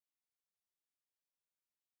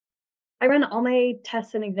I run all my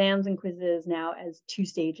tests and exams and quizzes now as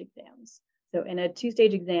two-stage exams. So in a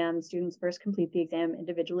two-stage exam, students first complete the exam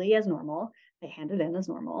individually as normal. They hand it in as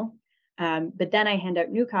normal. But then I hand out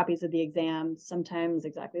new copies of the exam, sometimes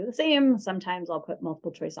exactly the same. Sometimes I'll put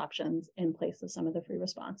multiple choice options in place of some of the free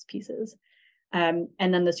response pieces. And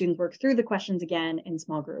then the students work through the questions again in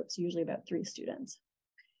small groups, usually about 3 students.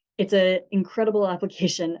 It's an incredible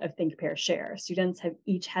application of Think, Pair, Share. Students have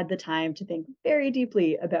each had the time to think very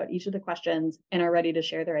deeply about each of the questions and are ready to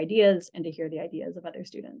share their ideas and to hear the ideas of other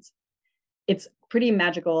students. It's pretty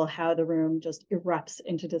magical how the room just erupts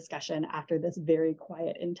into discussion after this very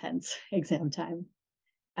quiet, intense exam time.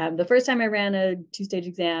 The first time I ran a two-stage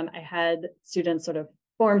exam, I had students sort of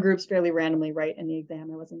form groups fairly randomly right in the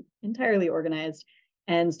exam. I wasn't entirely organized,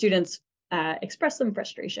 and students expressed some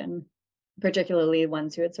frustration, particularly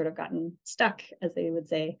ones who had sort of gotten stuck, as they would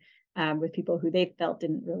say, with people who they felt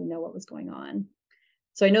didn't really know what was going on.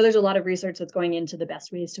 So I know there's a lot of research that's going into the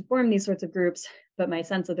best ways to form these sorts of groups, but my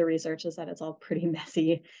sense of the research is that it's all pretty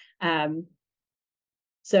messy.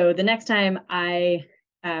 So the next time I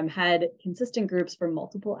had consistent groups for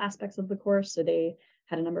multiple aspects of the course. So they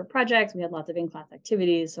had a number of projects, we had lots of in-class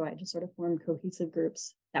activities. So I just sort of formed cohesive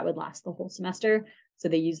groups that would last the whole semester. So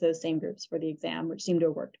they used those same groups for the exam, which seemed to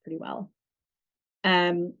have worked pretty well.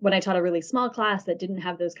 When I taught a really small class that didn't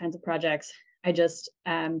have those kinds of projects, I just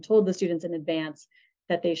told the students in advance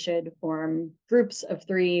that they should form groups of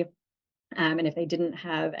 3. And if they didn't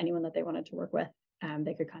have anyone that they wanted to work with,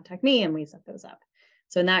 they could contact me and we set those up.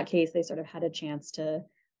 So in that case, they sort of had a chance to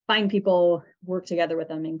find people, work together with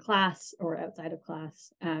them in class or outside of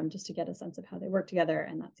class, just to get a sense of how they work together.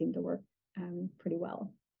 And that seemed to work pretty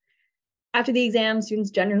well. After the exam, students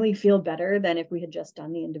generally feel better than if we had just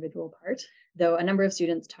done the individual part, though a number of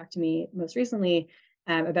students talked to me most recently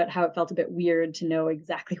about how it felt a bit weird to know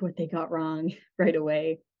exactly what they got wrong right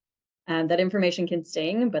away. That information can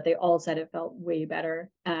sting, but they all said it felt way better.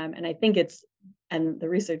 And I think and the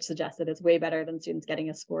research suggests that it's way better than students getting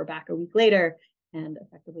a score back a week later and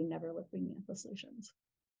effectively never looking at the solutions.